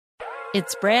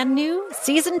It's brand new,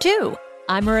 Season 2.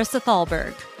 I'm Marissa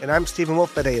Thalberg. And I'm Stephen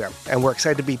Wolf Bedeta, and we're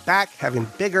excited to be back having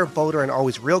bigger, bolder, and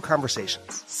always real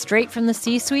conversations. Straight from the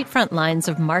C-suite front lines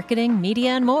of marketing, media,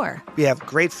 and more. We have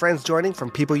great friends joining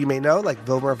from people you may know, like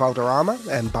Wilmer Valderrama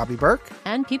and Bobby Burke.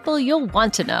 And people you'll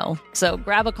want to know. So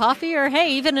grab a coffee or,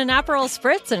 hey, even an Aperol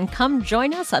Spritz and come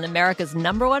join us on America's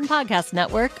 #1 podcast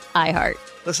network, iHeart.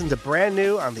 Listen to Brand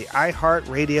New on the iHeart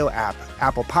Radio app,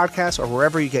 Apple Podcasts, or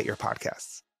wherever you get your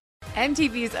podcasts.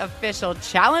 MTV's official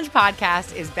Challenge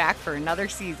podcast is back for another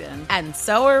season. And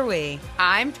so are we.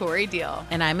 I'm Tori Deal.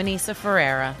 And I'm Anissa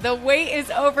Ferreira. The wait is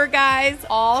over, guys.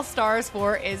 All Stars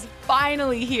 4 is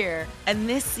finally here. And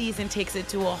this season takes it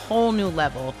to a whole new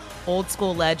level. Old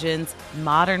school legends,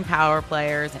 modern power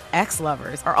players, and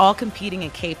ex-lovers are all competing in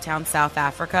Cape Town, South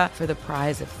Africa for the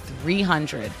prize of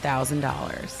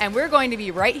 $300,000. And we're going to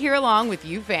be right here along with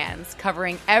you fans,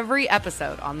 covering every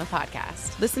episode on the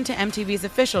podcast. Listen to MTV's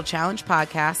official Challenge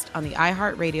podcast on the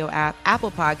iHeartRadio app,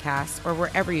 Apple Podcasts, or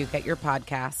wherever you get your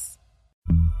podcasts.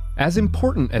 As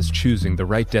important as choosing the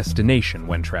right destination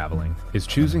when traveling is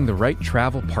choosing the right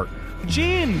travel partner.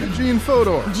 Gene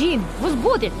Fodor. Gene, was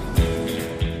good.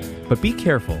 But be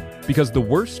careful, because the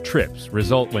worst trips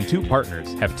result when two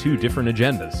partners have two different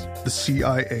agendas. The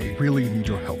CIA really need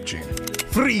your help, Gene.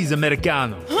 Freeze,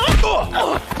 Americano.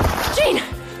 Gene,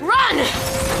 run!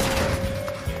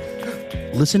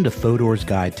 Listen to Fodor's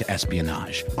Guide to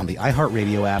Espionage on the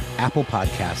iHeartRadio app, Apple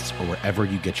Podcasts, or wherever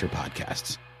you get your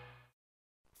podcasts.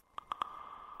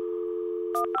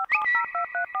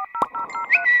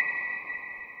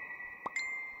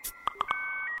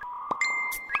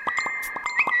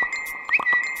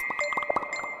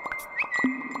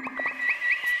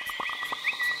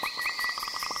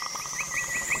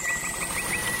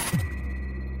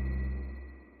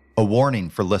 A warning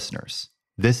for listeners.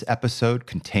 This episode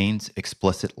contains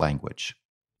explicit language.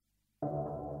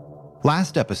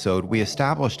 Last episode, we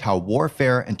established how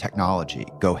warfare and technology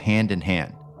go hand in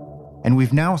hand. And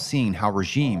we've now seen how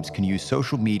regimes can use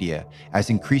social media as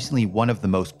increasingly one of the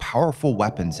most powerful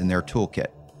weapons in their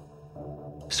toolkit.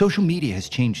 Social media has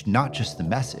changed not just the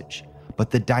message,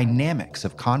 but the dynamics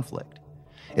of conflict.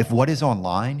 If what is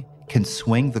online can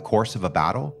swing the course of a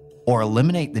battle or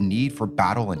eliminate the need for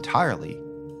battle entirely,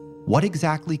 what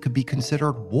exactly could be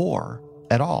considered war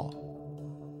at all?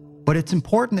 But it's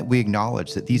important that we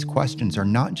acknowledge that these questions are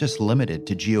not just limited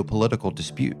to geopolitical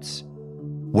disputes.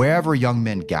 Wherever young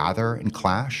men gather and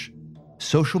clash,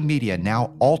 social media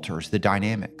now alters the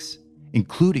dynamics,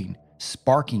 including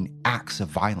sparking acts of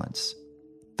violence.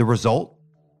 The result?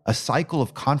 A cycle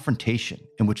of confrontation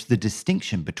in which the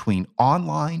distinction between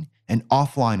online and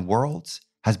offline worlds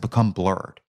has become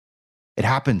blurred. It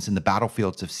happens in the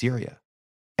battlefields of Syria.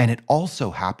 And it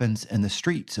also happens in the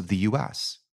streets of the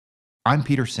U.S. I'm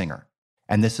Peter Singer,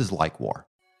 and this is Like War.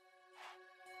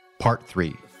 Part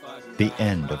 3, The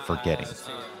End of Forgetting.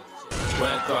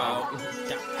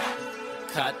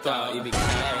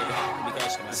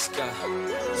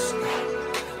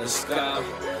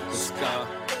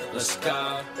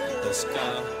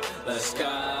 Let's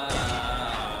go.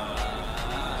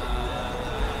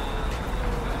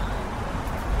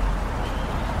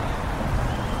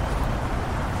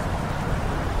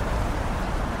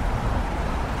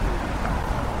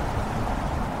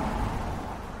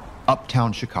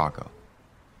 Uptown Chicago.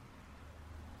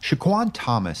 Shaquan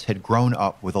Thomas had grown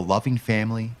up with a loving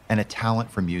family and a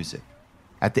talent for music.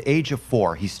 At the age of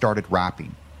 4, he started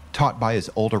rapping, taught by his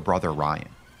older brother Ryan.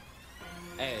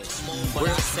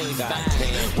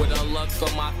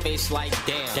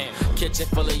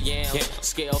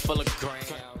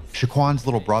 Shaquan's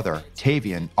little brother,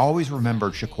 Tavian, always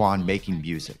remembered Shaquan making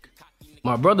music.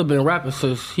 My brother been rapping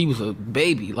since he was a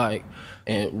baby,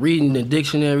 and reading the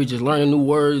dictionary, just learning new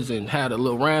words, and had a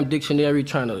little rhyme dictionary,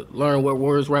 trying to learn what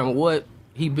words rhyme with what.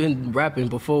 He been rapping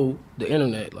before the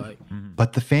internet,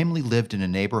 But the family lived in a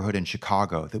neighborhood in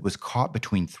Chicago that was caught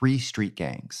between 3 street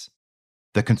gangs: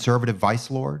 the conservative vice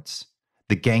lords,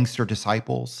 the gangster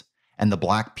disciples, and the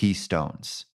Black P.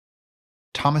 Stones.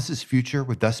 Thomas's future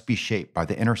would thus be shaped by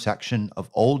the intersection of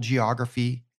old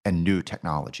geography and new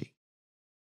technology.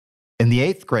 In the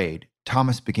 8th grade,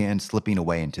 Thomas began slipping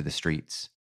away into the streets.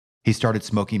 He started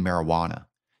smoking marijuana,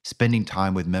 spending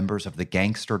time with members of the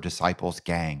Gangster Disciples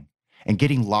gang, and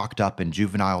getting locked up in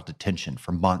juvenile detention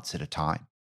for months at a time.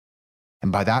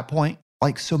 And by that point,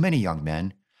 like so many young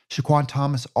men, Shaquan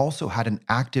Thomas also had an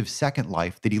active second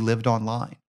life that he lived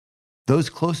online.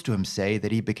 Those close to him say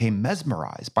that he became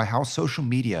mesmerized by how social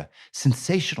media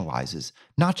sensationalizes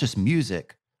not just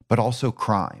music, but also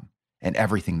crime and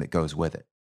everything that goes with it.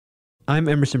 I'm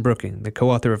Emerson Brooking, the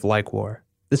co-author of Like War.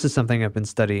 This is something I've been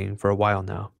studying for a while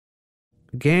now.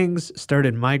 gangs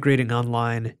started migrating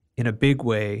online in a big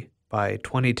way by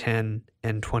 2010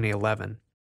 and 2011.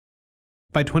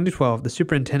 By 2012, the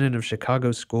superintendent of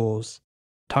Chicago schools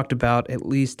talked about at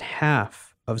least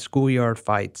half of schoolyard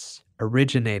fights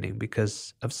originating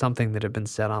because of something that had been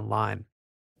said online.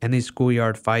 And these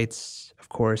schoolyard fights, of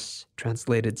course,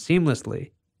 translated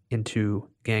seamlessly into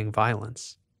gang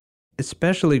violence.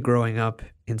 Especially growing up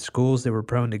in schools that were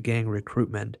prone to gang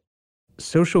recruitment,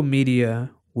 social media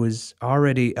was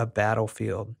already a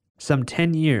battlefield some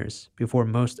 10 years before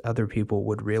most other people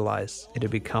would realize it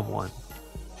had become one.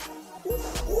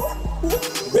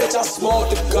 Bitch, I smoke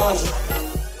the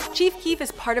ganja. Chief Keef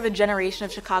is part of a generation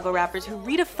of Chicago rappers who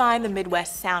redefined the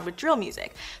Midwest sound with drill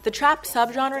music, the trap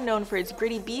subgenre known for its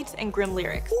gritty beats and grim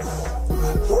lyrics.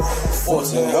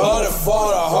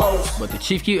 But the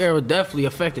Chief Keef era definitely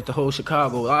affected the whole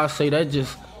Chicago. I say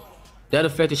that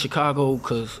affected Chicago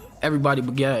because everybody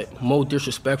got more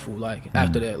disrespectful,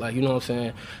 after that. You know what I'm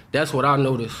saying? That's what I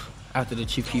noticed after the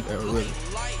Chief Keef era, really.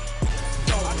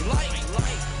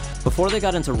 Before they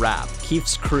got into rap,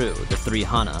 Keef's crew, the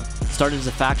 300, started as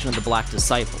a faction of the Black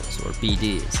Disciples, or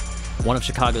BDs, one of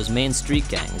Chicago's main street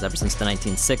gangs ever since the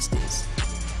 1960s.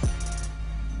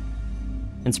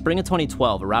 In spring of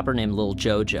 2012, a rapper named Lil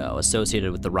Jojo,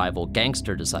 associated with the rival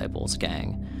Gangster Disciples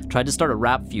gang, tried to start a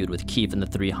rap feud with Keef and the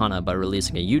 300 by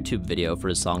releasing a YouTube video for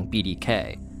his song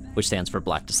BDK, which stands for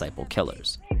Black Disciple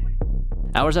Killers.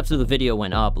 Hours after the video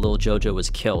went up, Lil Jojo was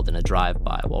killed in a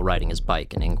drive-by while riding his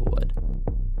bike in Inglewood.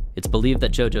 It's believed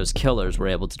that Jojo's killers were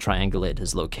able to triangulate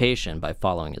his location by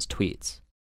following his tweets.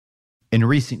 In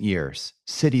recent years,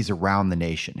 cities around the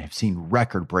nation have seen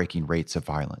record-breaking rates of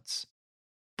violence.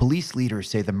 Police leaders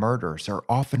say the murders are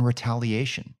often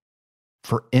retaliation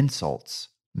for insults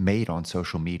made on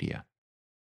social media.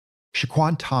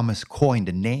 Shaquan Thomas coined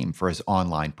a name for his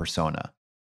online persona,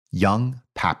 Young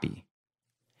Pappy.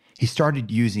 He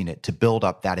started using it to build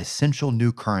up that essential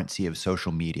new currency of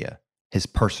social media, his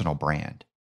personal brand.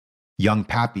 Young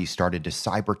Pappy started to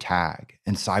cyber tag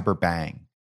and cyber bang,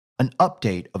 an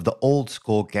update of the old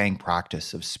school gang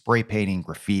practice of spray painting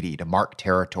graffiti to mark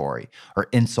territory or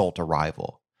insult a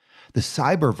rival. The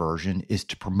cyber version is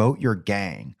to promote your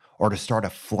gang or to start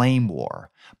a flame war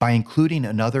by including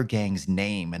another gang's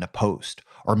name in a post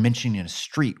or mentioning a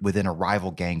street within a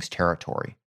rival gang's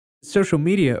territory. Social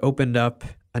media opened up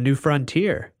a new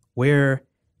frontier where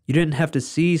you didn't have to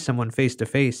see someone face to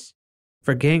face.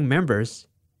 For gang members,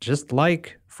 just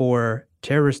like for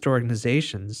terrorist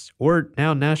organizations or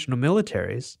now national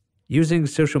militaries, using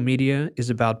social media is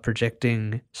about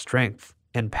projecting strength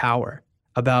and power,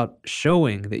 about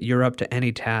showing that you're up to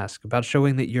any task, about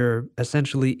showing that you're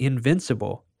essentially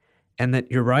invincible and that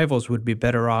your rivals would be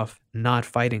better off not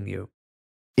fighting you.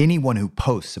 Anyone who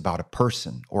posts about a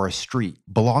person or a street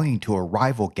belonging to a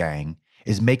rival gang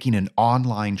is making an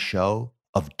online show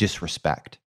of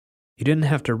disrespect. You didn't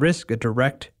have to risk a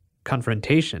direct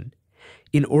confrontation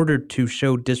in order to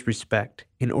show disrespect,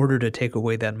 in order to take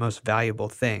away that most valuable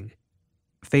thing,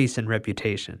 face and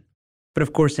reputation. But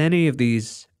of course, any of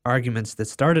these arguments that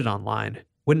started online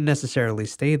wouldn't necessarily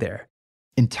stay there.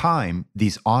 In time,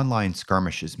 these online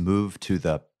skirmishes moved to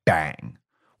the bang,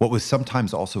 what was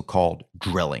sometimes also called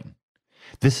drilling.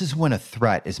 This is when a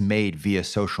threat is made via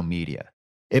social media.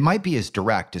 It might be as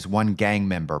direct as one gang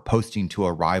member posting to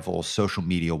a rival's social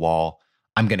media wall,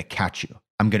 "I'm going to catch you.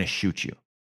 I'm going to shoot you."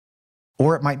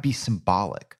 Or it might be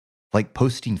symbolic, like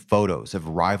posting photos of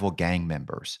rival gang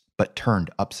members, but turned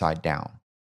upside down.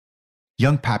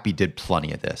 Young Pappy did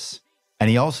plenty of this, and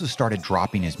he also started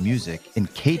dropping his music in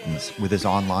cadence with his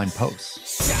online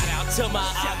posts. Shout out to my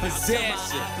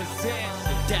opposition.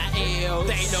 That ill,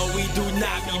 they know we do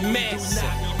not be messing.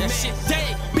 That shit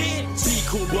dead, bitch. Be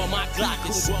cool, but my Glock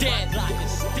is dead.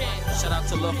 Shout out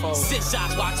to Lil Fo. 6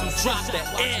 shots, watch him drop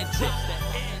that end.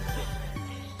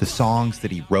 The songs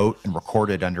that he wrote and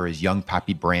recorded under his Young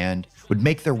Pappy brand would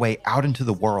make their way out into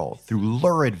the world through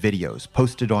lurid videos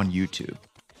posted on YouTube.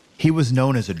 He was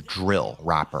known as a drill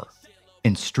rapper.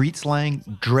 In street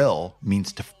slang, drill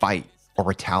means to fight or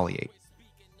retaliate.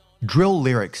 Drill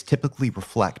lyrics typically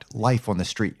reflect life on the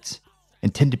streets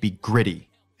and tend to be gritty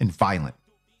and violent.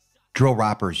 Drill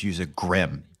rappers use a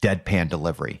grim, deadpan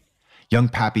delivery. Young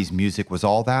Pappy's music was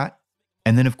all that,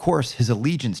 and then of course his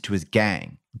allegiance to his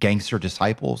gang, Gangster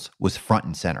Disciples, was front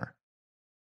and center.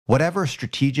 Whatever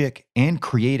strategic and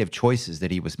creative choices that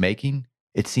he was making,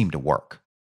 it seemed to work.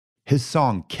 His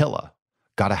song Killa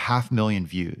got 500,000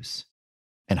 views,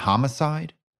 and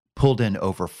Homicide pulled in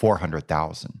over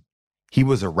 400,000. He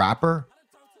was a rapper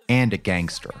and a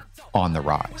gangster on the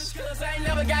rise.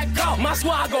 My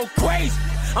squad go crazy.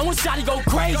 I want Shotty go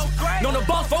crazy. No, the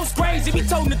boss folks crazy. We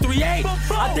told him the 3-8.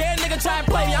 I dare nigga try and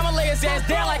play me. I'ma lay his ass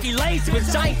down like he lazy,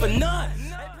 but I ain't for none.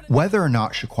 Whether or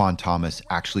not Shaquan Thomas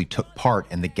actually took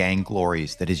part in the gang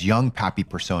glories that his young Pappy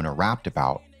persona rapped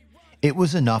about, it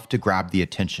was enough to grab the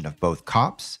attention of both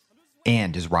cops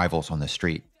and his rivals on the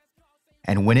street.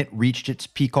 And when it reached its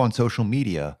peak on social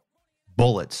media,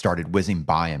 bullets started whizzing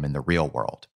by him in the real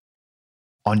world.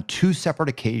 On 2 separate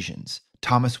occasions,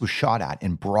 Thomas was shot at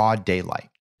in broad daylight.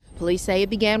 Police say it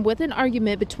began with an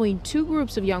argument between 2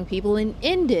 groups of young people and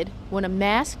ended when a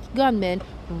masked gunman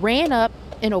ran up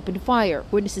and opened fire.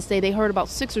 Witnesses say they heard about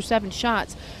 6 or 7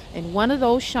 shots, and one of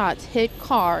those shots hit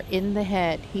Carr in the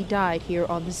head. He died here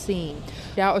on the scene.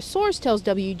 Now, a source tells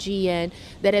WGN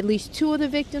that at least 2 of the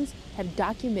victims have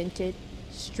documented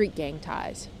street gang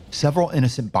ties. Several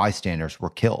innocent bystanders were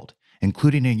killed,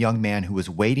 including a young man who was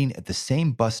waiting at the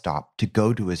same bus stop to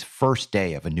go to his first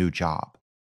day of a new job.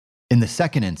 In the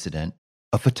second incident,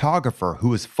 a photographer who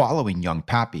was following young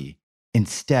Pappy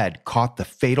instead caught the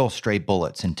fatal stray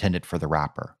bullets intended for the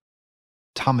rapper.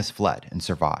 Thomas fled and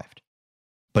survived.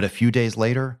 But a few days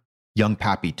later, young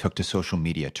Pappy took to social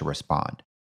media to respond.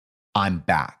 "I'm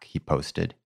back," he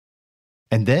posted.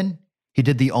 And then he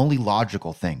did the only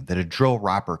logical thing that a drill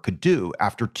rapper could do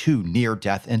after 2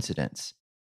 near-death incidents.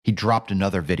 He dropped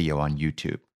another video on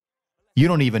YouTube. "You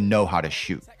don't even know how to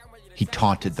shoot." He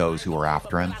taunted those who were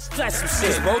after him.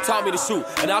 Bro taught me to shoot,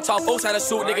 and I taught folks how to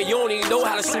shoot. Nigga, you don't even know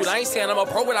how to shoot. I ain't saying I'm a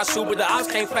pro when I shoot, but the ops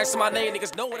can't flex my name.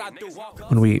 Niggas know what I do.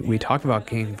 When we talk about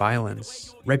gang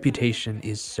violence, reputation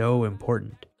is so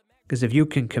important. Because if you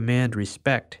can command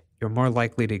respect, you're more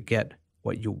likely to get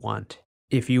what you want.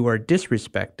 If you are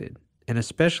disrespected, and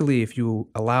especially if you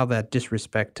allow that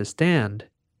disrespect to stand,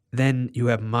 then you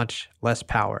have much less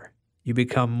power. You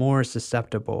become more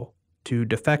susceptible to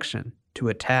defection, to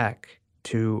attack,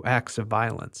 to acts of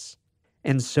violence.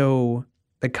 And so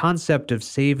the concept of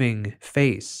saving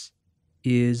face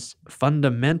is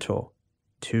fundamental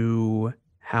to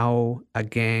how a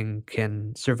gang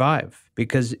can survive,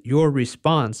 because your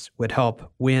response would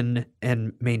help win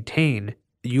and maintain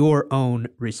your own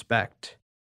respect.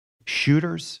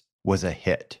 Shooters was a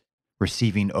hit,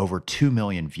 receiving over 2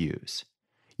 million views.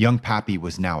 Young Pappy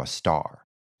was now a star,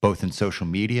 both in social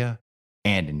media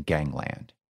and in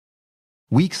gangland.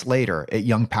 Weeks later, at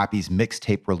Young Pappy's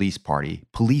mixtape release party,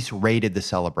 police raided the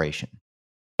celebration.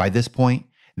 By this point,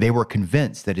 they were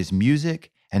convinced that his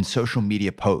music and social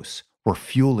media posts were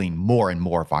fueling more and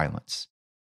more violence.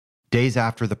 Days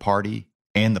after the party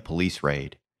and the police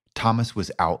raid, Thomas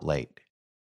was out late.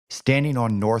 Standing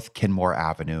on North Kenmore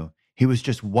Avenue, he was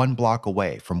just 1 block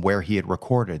away from where he had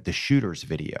recorded the shooter's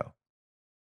video.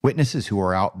 Witnesses who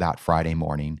were out that Friday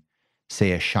morning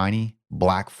say a shiny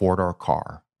black 4-door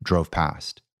car drove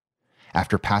past.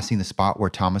 After passing the spot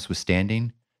where Thomas was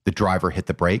standing, the driver hit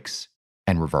the brakes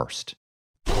and reversed.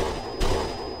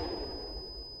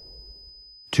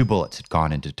 2 bullets had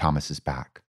gone into Thomas's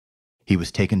back. He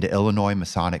was taken to Illinois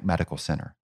Masonic Medical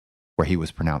Center, where he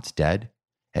was pronounced dead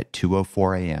at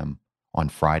 2:04 a.m. on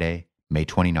Friday, May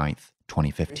 29th,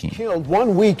 2015. Killed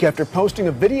 1 week after posting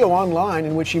a video online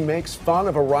in which he makes fun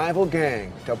of a rival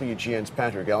gang. WGN's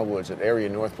Patrick Elwoods at Area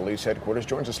North Police Headquarters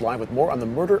joins us live with more on the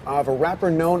murder of a rapper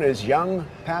known as Young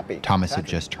Pappy. Thomas had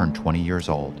just turned 20 years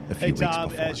old a few weeks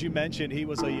before. As you mentioned, he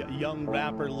was a young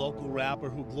rapper, local rapper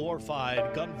who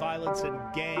glorified gun violence and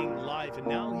gang life, and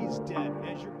now he's dead.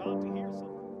 As you're about to hear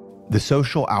something. The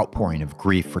social outpouring of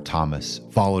grief for Thomas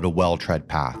followed a well-tread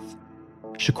path.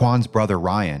 Shaquan's brother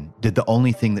Ryan did the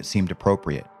only thing that seemed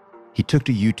appropriate. He took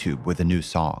to YouTube with a new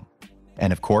song.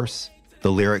 And of course,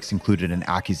 the lyrics included an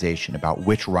accusation about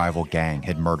which rival gang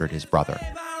had murdered his brother.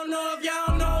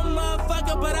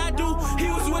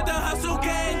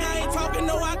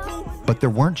 But there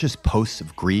weren't just posts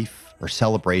of grief or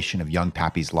celebration of Young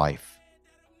Pappy's life.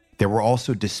 There were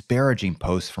also disparaging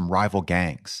posts from rival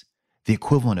gangs, the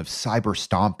equivalent of cyber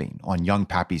stomping on Young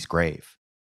Pappy's grave.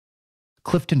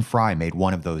 Clifton Fry made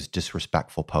one of those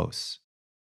disrespectful posts.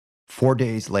 4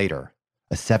 days later,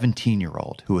 a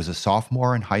 17-year-old who was a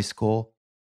sophomore in high school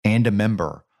and a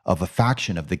member of a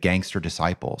faction of the Gangster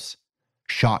Disciples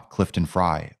shot Clifton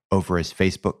Fry over his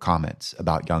Facebook comments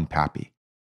about Young Pappy.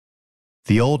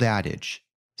 The old adage,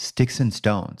 "Sticks and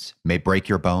stones may break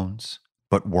your bones,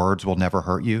 but words will never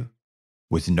hurt you,"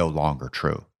 was no longer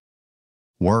true.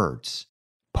 Words,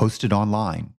 posted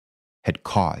online, had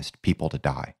caused people to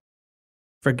die.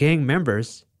 For gang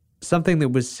members, something that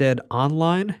was said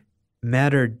online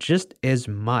mattered just as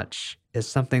much as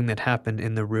something that happened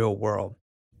in the real world.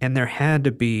 And there had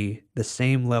to be the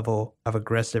same level of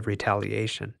aggressive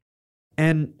retaliation.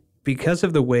 And because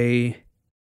of the way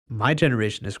my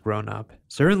generation has grown up,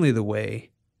 certainly the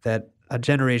way that a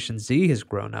Generation Z has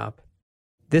grown up,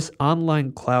 this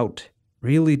online clout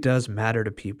really does matter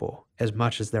to people as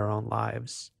much as their own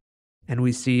lives. And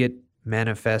we see it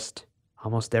manifest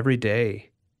almost every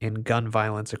day in gun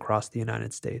violence across the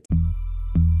United States.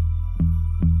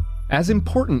 As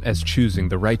important as choosing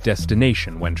the right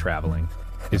destination when traveling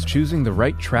is choosing the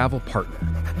right travel partner.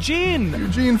 Gene!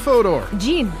 Eugene Fodor!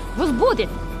 Gene was booted!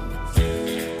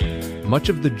 Much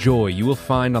of the joy you will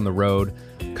find on the road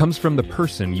comes from the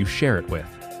person you share it with.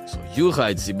 So you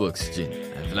write the books, Gene,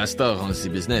 and Vlastar runs the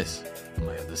business.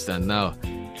 I understand now.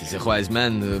 It is a wise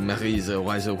man marries a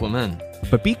wiser woman.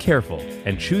 But be careful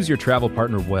and choose your travel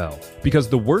partner well, because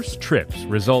the worst trips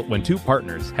result when two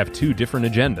partners have two different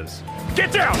agendas.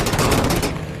 Get down!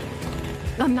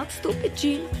 I'm not stupid,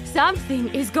 Gene.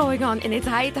 Something is going on, and it's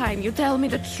high time you tell me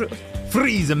the truth.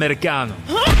 Freeze, Americano!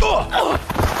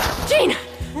 Gene,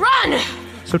 run!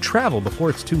 So travel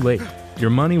before it's too late. Your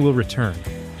money will return,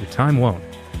 your time won't,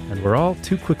 and we're all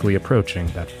too quickly approaching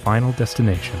that final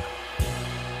destination.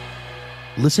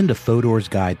 Listen to Fodor's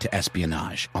Guide to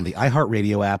Espionage on the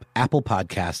iHeartRadio app, Apple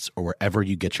Podcasts, or wherever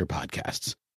you get your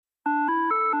podcasts.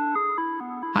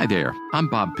 Hi there, I'm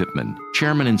Bob Pittman,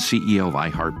 Chairman and CEO of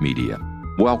iHeartMedia.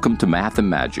 Welcome to Math and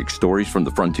Magic, Stories from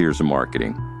the Frontiers of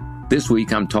Marketing. This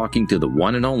week, I'm talking to the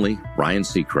one and only Ryan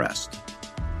Seacrest.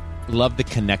 Love the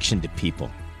connection to people.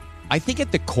 I think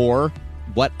at the core,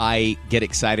 what I get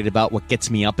excited about, what gets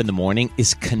me up in the morning,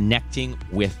 is connecting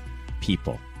with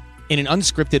people in an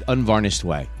unscripted, unvarnished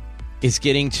way. Is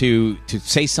getting to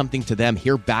say something to them,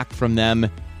 hear back from them,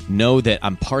 know that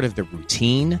I'm part of the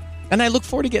routine. And I look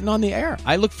forward to getting on the air.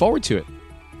 I look forward to it.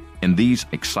 In these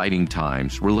exciting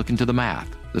times, we're looking to the math,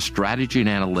 the strategy and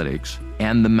analytics,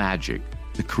 and the magic,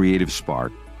 the creative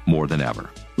spark, more than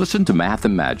ever. Listen to Math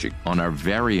and Magic on our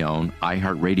very own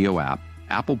iHeartRadio app,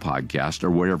 Apple Podcast, or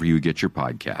wherever you get your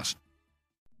podcast.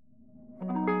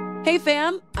 Hey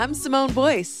fam, I'm Simone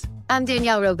Boyce. I'm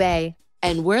Danielle Robay.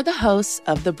 And we're the hosts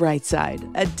of The Bright Side,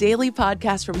 a daily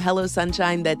podcast from Hello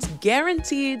Sunshine that's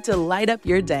guaranteed to light up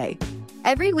your day.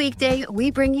 Every weekday,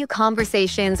 we bring you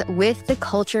conversations with the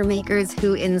culture makers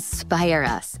who inspire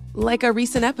us. Like our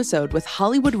recent episode with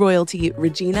Hollywood royalty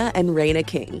Regina and Raina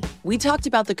King. We talked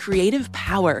about the creative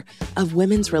power of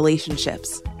women's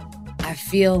relationships. I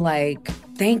feel like,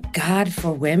 thank God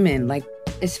for women, like,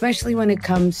 especially when it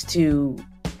comes to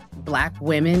Black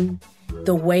women,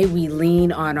 the way we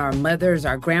lean on our mothers,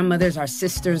 our grandmothers, our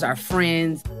sisters, our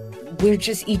friends. We're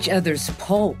just each other's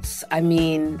pulse. I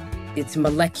mean, it's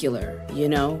molecular, you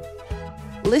know?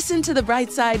 Listen to The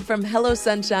Bright Side from Hello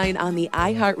Sunshine on the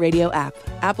iHeartRadio app,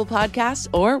 Apple Podcasts,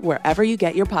 or wherever you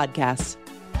get your podcasts.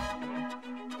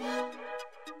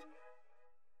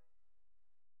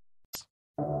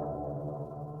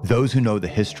 Those who know the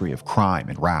history of crime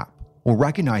and rap will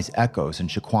recognize echoes in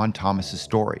Shaquan Thomas's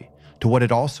story to what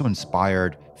had also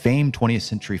inspired famed 20th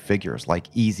century figures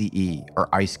like Eazy-E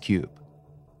or Ice Cube.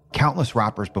 Countless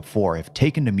rappers before have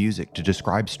taken to music to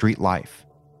describe street life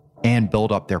and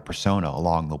build up their persona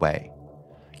along the way.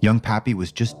 Young Pappy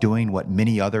was just doing what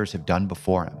many others have done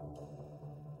before him.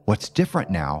 What's different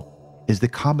now is the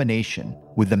combination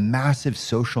with the massive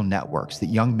social networks that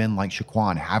young men like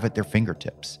Shaquan have at their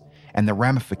fingertips and the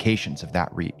ramifications of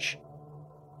that reach.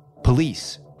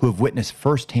 Police, who have witnessed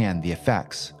firsthand the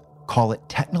effects, call it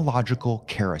technological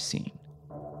kerosene,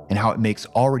 and how it makes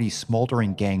already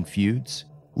smoldering gang feuds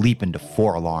leap into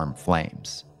four-alarm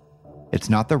flames. It's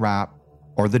not the rap,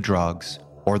 or the drugs,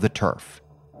 or the turf.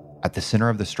 At the center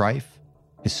of the strife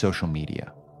is social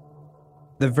media.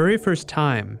 The very first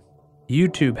time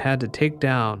YouTube had to take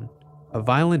down a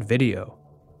violent video,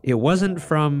 it wasn't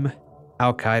from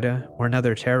Al-Qaeda or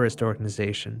another terrorist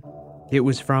organization. It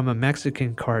was from a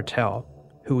Mexican cartel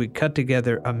who would cut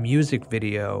together a music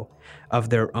video of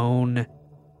their own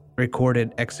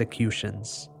recorded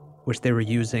executions, which they were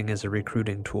using as a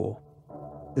recruiting tool.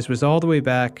 This was all the way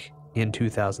back in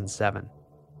 2007.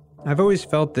 I've always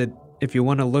felt that if you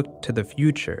want to look to the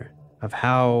future of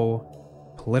how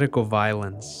political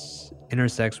violence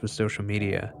intersects with social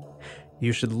media,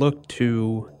 you should look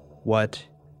to what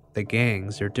the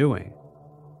gangs are doing.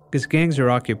 Because gangs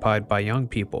are occupied by young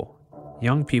people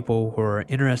who are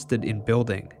interested in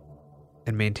building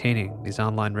and maintaining these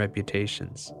online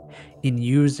reputations, in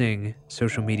using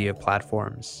social media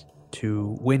platforms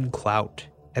to win clout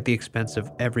at the expense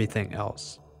of everything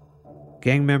else.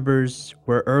 Gang members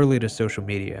were early to social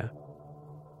media.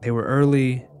 They were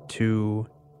early to,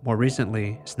 more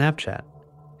recently, Snapchat,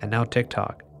 and now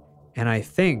TikTok. And I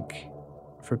think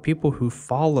for people who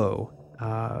follow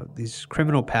these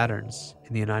criminal patterns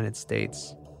in the United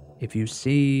States. If you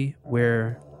see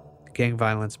where gang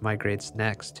violence migrates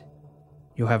next,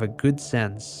 you'll have a good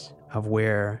sense of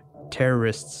where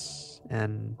terrorists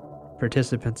and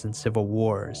participants in civil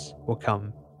wars will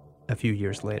come a few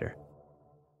years later.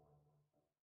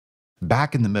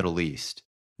 Back in the Middle East,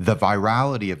 the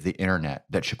virality of the internet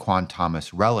that Shaquan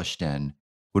Thomas relished in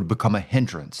would become a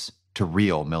hindrance to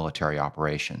real military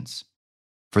operations.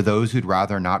 For those who'd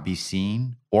rather not be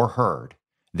seen or heard,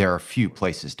 there are few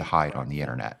places to hide on the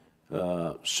internet.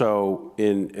 So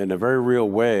in a very real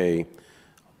way,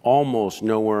 almost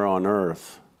nowhere on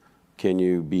earth can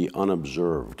you be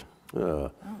unobserved.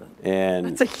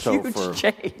 And that's a huge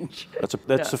change.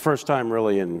 That's the first time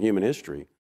really in human history.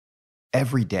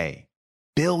 Every day,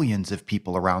 billions of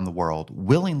people around the world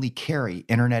willingly carry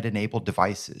internet-enabled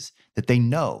devices that they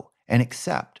know and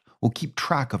accept will keep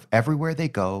track of everywhere they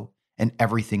go and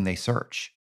everything they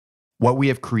search. What we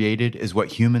have created is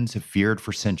what humans have feared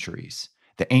for centuries.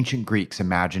 The ancient Greeks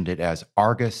imagined it as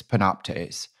Argus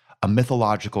Panoptes, a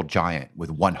mythological giant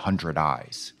with 100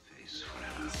 eyes.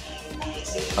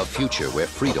 A future where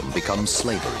freedom becomes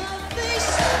slavery,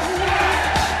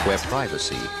 where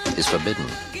privacy is forbidden,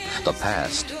 the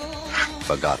past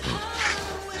forgotten,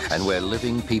 and where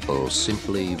living people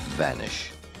simply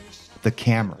vanish. The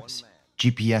cameras,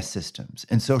 GPS systems,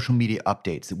 and social media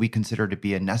updates that we consider to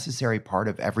be a necessary part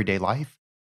of everyday life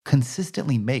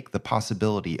consistently make the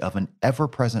possibility of an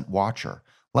ever-present watcher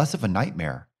less of a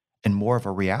nightmare and more of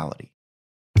a reality.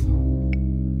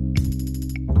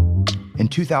 In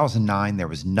 2009, there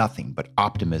was nothing but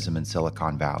optimism in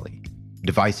Silicon Valley.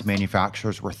 Device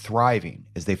manufacturers were thriving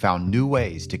as they found new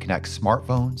ways to connect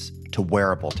smartphones to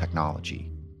wearable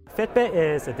technology. Fitbit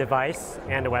is a device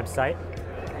and a website,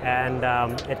 and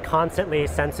it constantly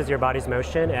senses your body's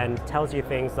motion and tells you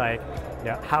things like,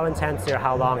 how intense or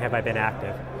how long have I been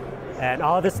active? And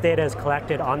all of this data is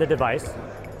collected on the device.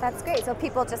 That's great. So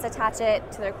people just attach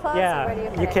it to their clothes? Yeah, or where do you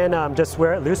put you it? can just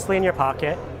wear it loosely in your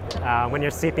pocket. When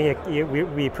you're sleeping,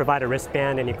 we provide a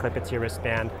wristband and you clip it to your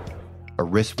wristband. A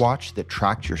wristwatch that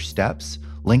tracked your steps,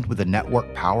 linked with the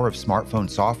network power of smartphone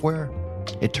software?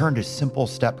 It turned a simple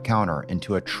step counter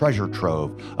into a treasure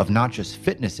trove of not just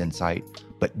fitness insight,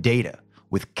 but data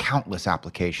with countless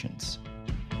applications.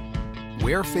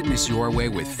 Wear fitness your way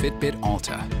with Fitbit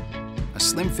Alta, a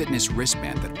slim fitness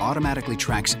wristband that automatically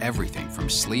tracks everything from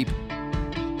sleep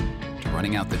to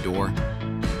running out the door.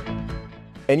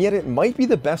 And yet it might be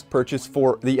the best purchase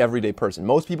for the everyday person.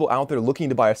 Most people out there looking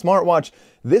to buy a smartwatch,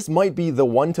 this might be the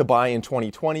one to buy in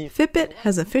 2020. Fitbit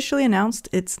has officially announced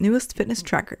its newest fitness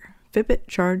tracker, Fitbit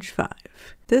Charge 5.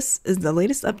 This is the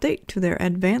latest update to their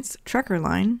advanced tracker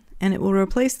line, and it will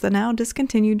replace the now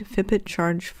discontinued Fitbit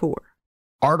Charge 4.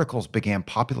 Articles began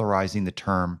popularizing the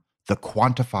term the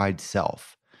quantified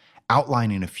self,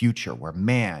 outlining a future where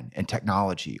man and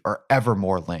technology are ever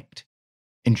more linked.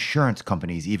 Insurance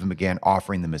companies even began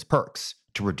offering them as perks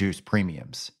to reduce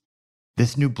premiums.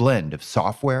 This new blend of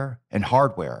software and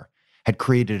hardware had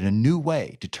created a new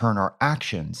way to turn our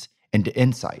actions into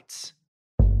insights.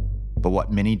 But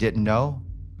what many didn't know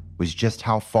was just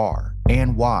how far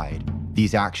and wide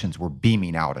these actions were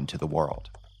beaming out into the world.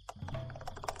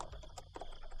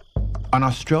 An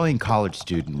Australian college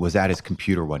student was at his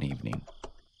computer one evening.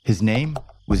 His name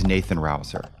was Nathan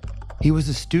Rouser. He was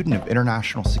a student of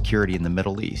international security in the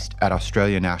Middle East at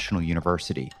Australia National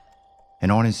University.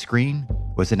 And on his screen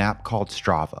was an app called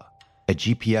Strava, a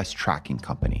GPS tracking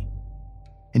company.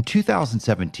 In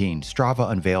 2017,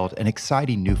 Strava unveiled an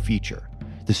exciting new feature,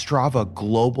 the Strava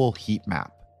Global Heat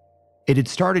Map. It had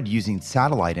started using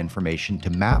satellite information to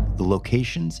map the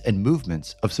locations and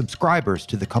movements of subscribers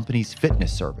to the company's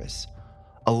fitness service,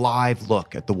 a live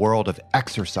look at the world of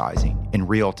exercising in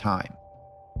real time.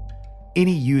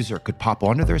 Any user could pop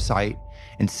onto their site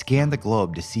and scan the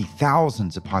globe to see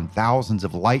thousands upon thousands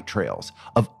of light trails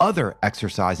of other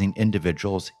exercising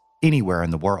individuals anywhere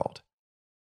in the world.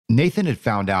 Nathan had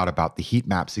found out about the heat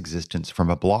map's existence from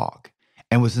a blog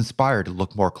and was inspired to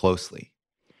look more closely.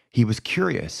 He was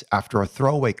curious after a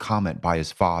throwaway comment by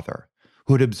his father,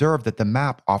 who had observed that the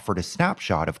map offered a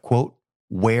snapshot of, quote,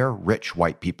 where rich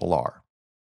white people are.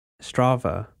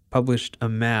 Strava published a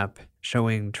map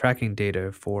showing tracking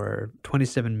data for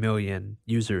 27 million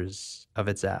users of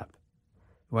its app,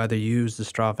 who either use the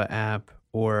Strava app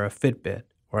or a Fitbit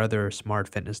or other smart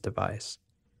fitness device.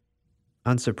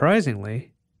 Unsurprisingly,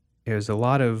 there's a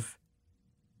lot of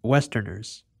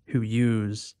Westerners who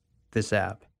use this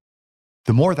app.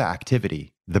 The more the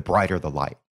activity, the brighter the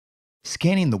light.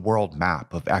 Scanning the world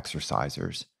map of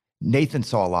exercisers, Nathan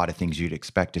saw a lot of things you'd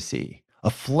expect to see. A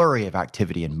flurry of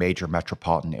activity in major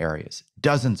metropolitan areas,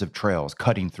 dozens of trails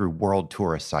cutting through world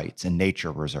tourist sites and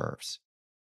nature reserves.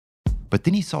 But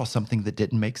then he saw something that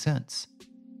didn't make sense.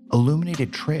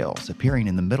 Illuminated trails appearing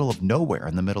in the middle of nowhere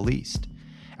in the Middle East,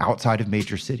 outside of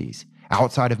major cities,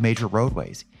 outside of major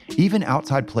roadways, even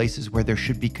outside places where there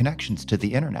should be connections to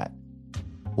the internet.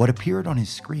 What appeared on his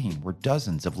screen were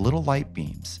dozens of little light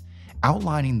beams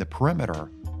outlining the perimeter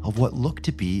of what looked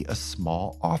to be a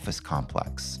small office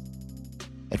complex.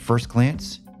 At first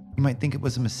glance, you might think it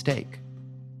was a mistake,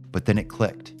 but then it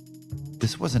clicked.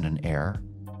 This wasn't an error.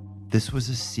 This was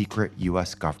a secret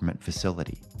US government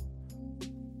facility,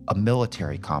 a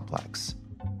military complex,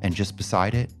 and just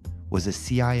beside it was a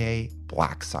CIA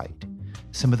black site,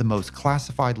 some of the most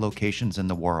classified locations in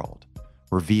the world,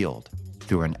 revealed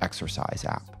through an exercise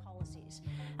app.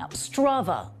 Now,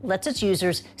 Strava lets its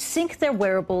users sync their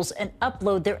wearables and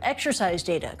upload their exercise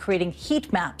data, creating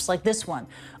heat maps like this one.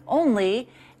 Only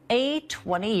a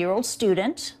 20-year-old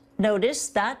student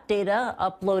noticed that data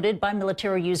uploaded by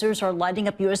military users are lighting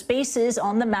up U.S. bases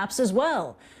on the maps as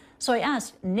well. So I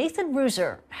asked Nathan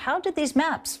Ruser, how did these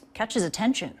maps catch his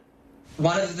attention?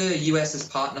 One of the US's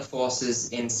partner forces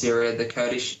in Syria,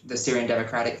 the Syrian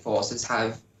Democratic Forces,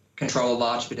 have control a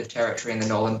large bit of territory in the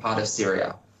northern part of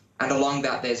Syria. And along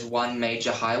that, there's one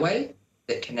major highway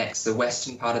that connects the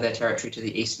western part of their territory to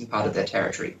the eastern part of their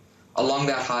territory. Along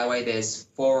that highway, there's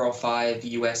 4 or 5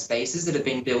 US bases that have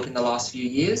been built in the last few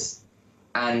years,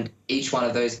 and each one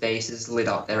of those bases lit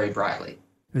up very brightly.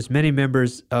 There's many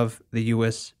members of the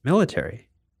U.S. military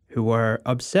who are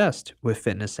obsessed with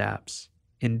fitness apps.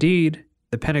 Indeed,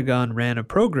 the Pentagon ran a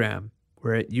program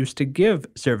where it used to give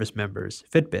service members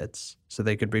Fitbits so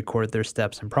they could record their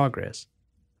steps and progress.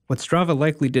 What Strava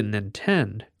likely didn't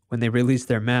intend when they released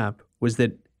their map was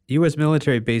that U.S.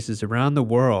 military bases around the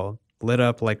world lit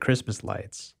up like Christmas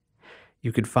lights.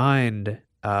 You could find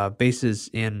bases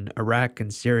in Iraq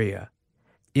and Syria,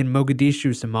 in Mogadishu,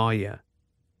 Somalia.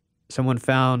 Someone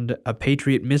found a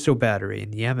Patriot missile battery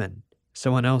in Yemen.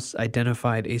 Someone else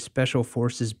identified a special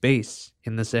forces base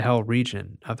in the Sahel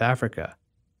region of Africa.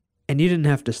 And you didn't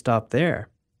have to stop there.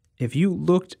 If you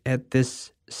looked at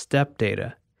this step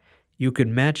data, you could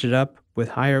match it up with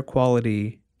higher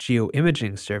quality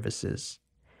geoimaging services,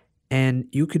 and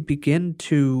you could begin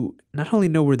to not only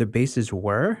know where the bases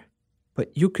were,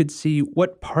 but you could see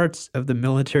what parts of the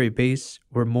military base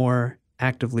were more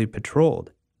actively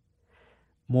patrolled,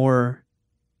 more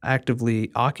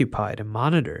actively occupied and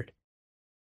monitored.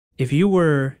 If you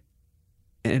were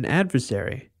an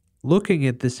adversary looking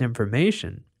at this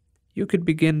information, you could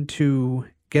begin to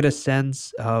get a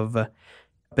sense of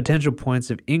potential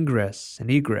points of ingress and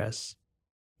egress,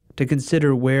 to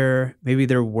consider where maybe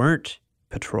there weren't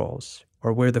patrols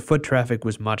or where the foot traffic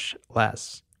was much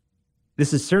less.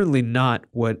 This is certainly not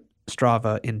what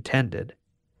Strava intended,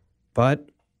 but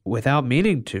without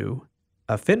meaning to,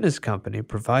 a fitness company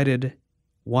provided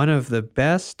one of the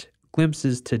best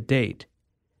glimpses to date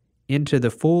into the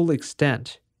full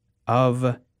extent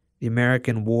of the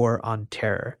American war on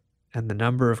terror and the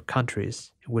number of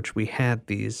countries in which we had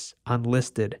these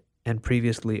unlisted and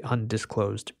previously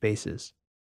undisclosed bases.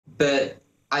 But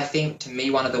I think, to me,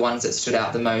 one of the ones that stood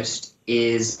out the most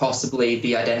is possibly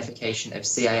the identification of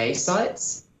CIA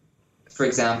sites. For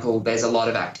example, there's a lot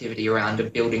of activity around a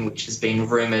building which has been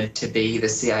rumored to be the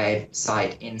CIA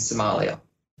site in Somalia.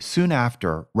 Soon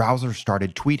after, Rouser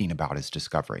started tweeting about his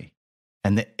discovery,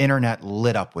 and the internet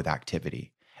lit up with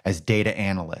activity as data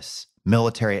analysts,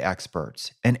 military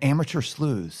experts, and amateur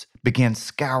sleuths began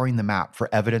scouring the map for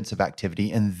evidence of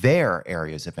activity in their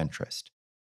areas of interest.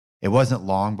 It wasn't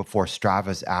long before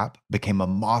Strava's app became a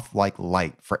moth-like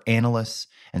light for analysts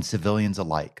and civilians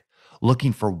alike,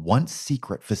 looking for once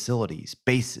secret facilities,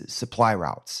 bases, supply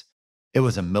routes. It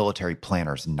was a military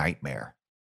planner's nightmare.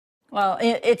 Well,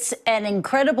 it's an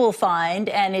incredible find,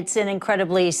 and it's an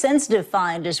incredibly sensitive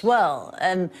find as well.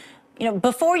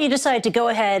 Before you decided to go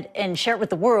ahead and share it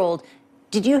with the world,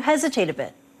 did you hesitate a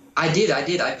bit? I did.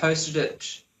 I posted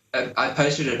it.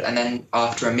 And then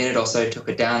after a minute or so took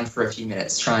it down for a few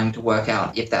minutes, trying to work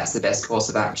out if that's the best course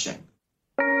of action.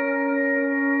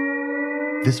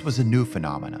 This was a new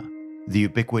phenomena, the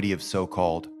ubiquity of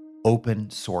so-called open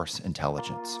source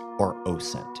intelligence, or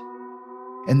OSINT.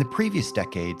 In the previous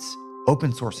decades,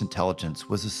 open source intelligence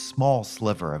was a small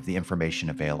sliver of the information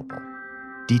available.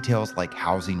 Details like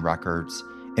housing records,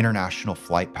 international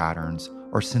flight patterns,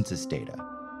 or census data.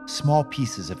 Small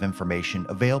pieces of information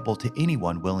available to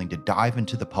anyone willing to dive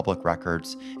into the public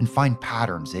records and find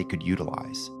patterns they could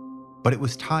utilize. But it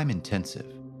was time-intensive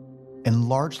and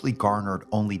largely garnered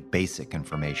only basic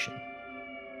information.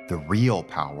 The real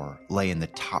power lay in the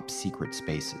top-secret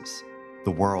spaces,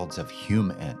 the worlds of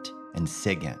HumInt and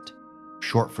SIGINT,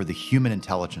 short for the human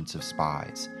intelligence of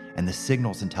spies and the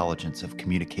signals intelligence of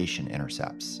communication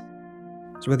intercepts.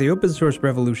 So what the open source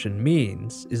revolution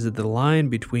means is that the line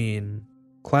between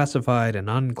classified and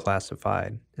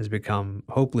unclassified has become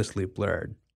hopelessly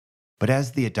blurred. But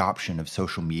as the adoption of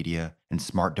social media and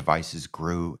smart devices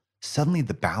grew, suddenly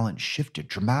the balance shifted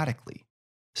dramatically.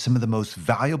 Some of the most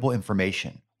valuable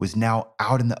information was now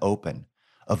out in the open,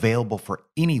 available for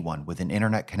anyone with an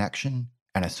internet connection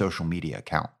and a social media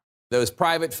account. Those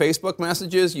private Facebook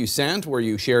messages you sent where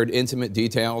you shared intimate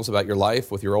details about your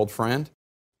life with your old friend?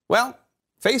 Well,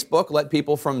 Facebook let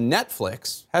people from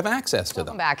Netflix have access to them.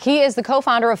 Welcome back. He is the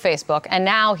co-founder of Facebook, and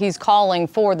now he's calling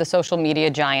for the social media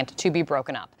giant to be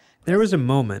broken up. There was a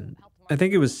moment, I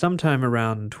think it was sometime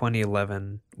around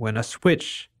 2011, when a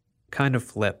switch kind of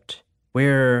flipped,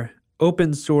 where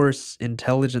open source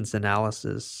intelligence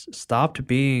analysis stopped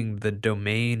being the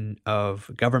domain of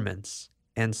governments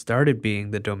and started being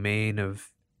the domain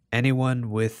of anyone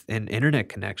with an internet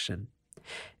connection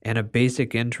and a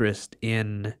basic interest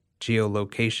in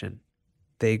geolocation.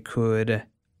 They could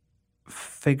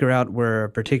figure out where a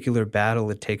particular battle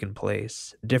had taken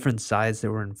place, different sides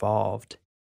that were involved,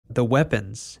 the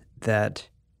weapons that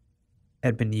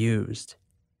had been used.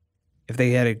 If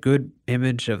they had a good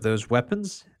image of those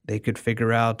weapons, they could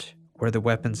figure out where the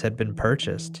weapons had been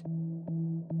purchased.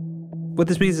 What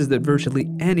this means is that virtually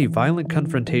any violent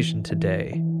confrontation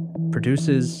today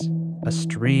produces a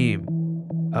stream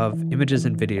of images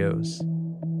and videos.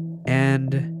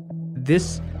 And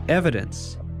this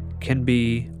evidence can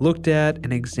be looked at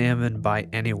and examined by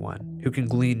anyone who can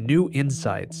glean new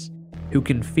insights, who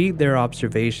can feed their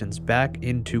observations back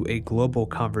into a global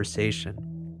conversation.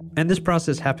 And this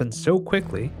process happens so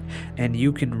quickly, and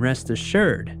you can rest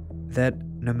assured that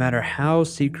no matter how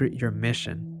secret your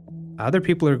mission, other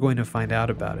people are going to find out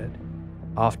about it,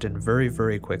 often very,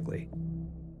 very quickly.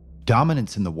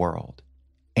 Dominance in the world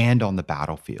and on the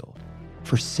battlefield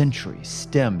for centuries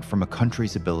stemmed from a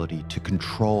country's ability to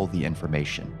control the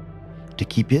information, to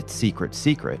keep its secret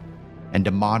secret, and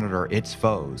to monitor its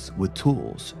foes with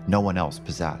tools no one else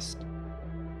possessed.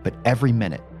 But every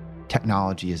minute,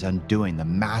 technology is undoing the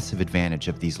massive advantage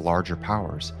of these larger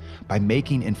powers by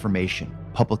making information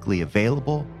publicly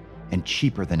available and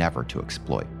cheaper than ever to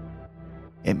exploit.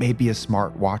 It may be a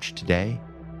smart watch today,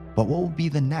 but what will be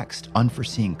the next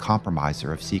unforeseen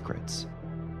compromiser of secrets?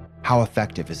 How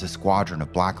effective is a squadron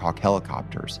of Black Hawk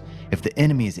helicopters if the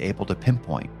enemy is able to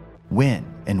pinpoint when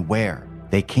and where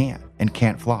they can and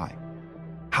can't fly?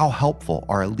 How helpful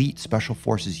are elite special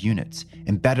forces units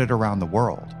embedded around the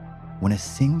world when a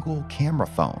single camera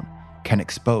phone can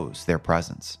expose their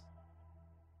presence?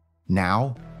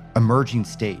 Now, emerging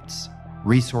states,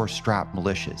 resource-strapped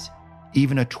militias,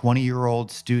 even a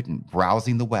 20-year-old student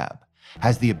browsing the web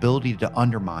has the ability to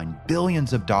undermine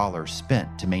billions of dollars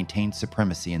spent to maintain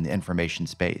supremacy in the information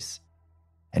space.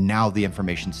 And now the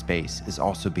information space is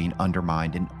also being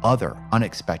undermined in other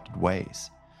unexpected ways.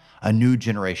 A new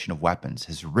generation of weapons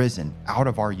has risen out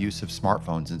of our use of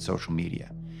smartphones and social media,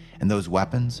 and those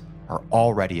weapons are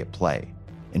already at play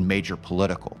in major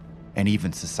political and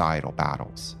even societal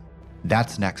battles.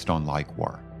 That's next on Like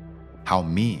War, how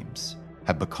memes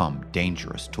have become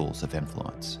dangerous tools of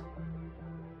influence.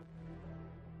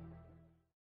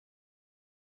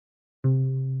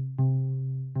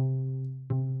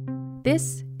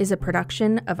 This is a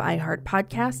production of iHeart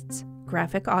Podcasts,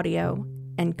 Graphic Audio,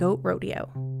 and Goat Rodeo.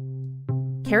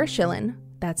 Kara Schillen,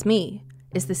 that's me,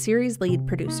 is the series lead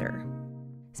producer.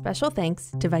 Special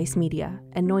thanks to Vice Media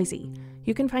and Noisy.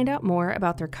 You can find out more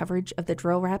about their coverage of the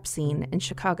drill rap scene in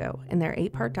Chicago in their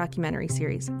 8-part documentary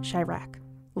series, Chirac,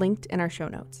 linked in our show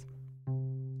notes.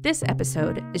 This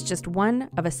episode is just one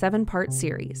of a 7-part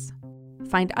series.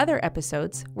 Find other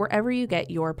episodes wherever you get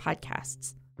your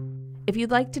podcasts. If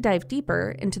you'd like to dive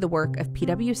deeper into the work of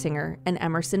P.W. Singer and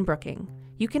Emerson Brooking,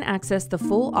 you can access the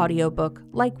full audiobook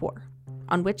Like War,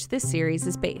 on which this series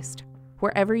is based,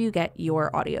 wherever you get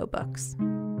your audiobooks.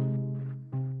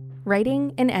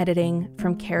 Writing and editing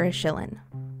from Kara Schillen.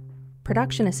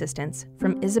 Production assistance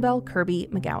from Isabel Kirby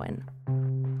McGowan.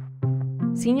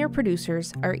 Senior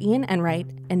producers are Ian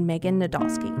Enright and Megan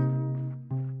Nadolski.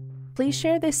 Please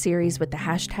share this series with the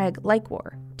hashtag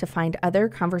LikeWar to find other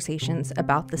conversations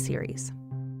about the series.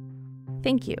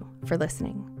 Thank you for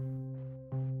listening.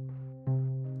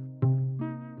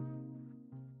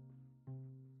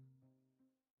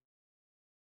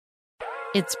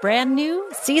 It's brand new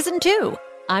Season 2.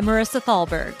 I'm Marissa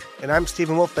Thalberg. And I'm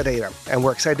Stephen Wolf Bedeta, and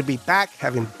we're excited to be back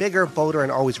having bigger, bolder,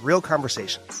 and always real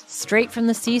conversations. Straight from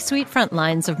the C-suite front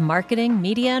lines of marketing,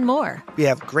 media, and more. We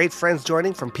have great friends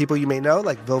joining from people you may know,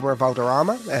 like Wilmer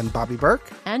Valderrama and Bobby Burke.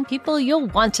 And people you'll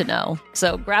want to know.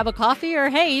 So grab a coffee or,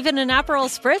 hey, even an Aperol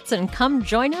Spritz and come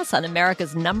join us on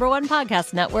America's #1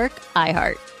 podcast network,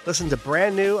 iHeart. Listen to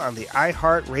Brand New on the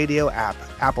iHeartRadio app,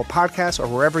 Apple Podcasts, or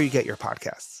wherever you get your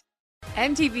podcasts.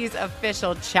 MTV's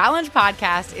official Challenge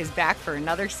podcast is back for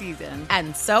another season.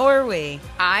 And so are we.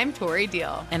 I'm Tori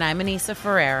Deal. And I'm Anissa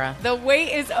Ferreira. The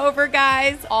wait is over,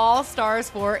 guys. All Stars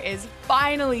 4 is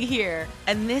finally here.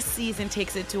 And this season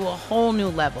takes it to a whole new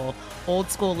level.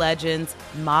 Old school legends,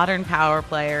 modern power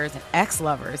players, and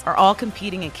ex-lovers are all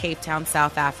competing in Cape Town,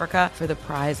 South Africa for the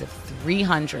prize of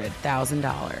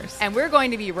 $300,000. And we're going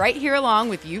to be right here along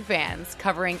with you fans,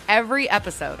 covering every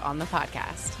episode on the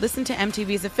podcast. Listen to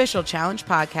MTV's official Challenge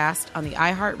podcast on the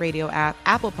iHeartRadio app,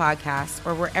 Apple Podcasts,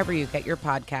 or wherever you get your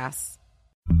podcasts.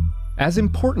 As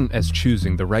important as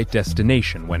choosing the right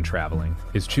destination when traveling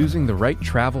is choosing the right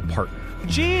travel partner.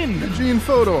 Gene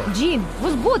Fodor. Gene,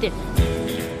 was good.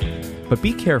 But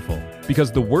be careful,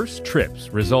 because the worst trips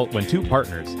result when two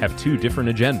partners have two different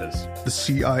agendas. The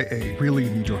CIA really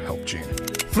need your help, Gene.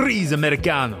 Freeze,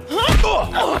 Americano.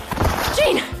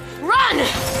 Gene, run!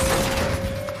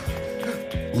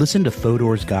 Listen to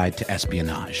Fodor's Guide to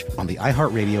Espionage on the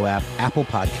iHeartRadio app, Apple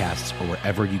Podcasts, or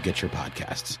wherever you get your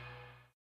podcasts.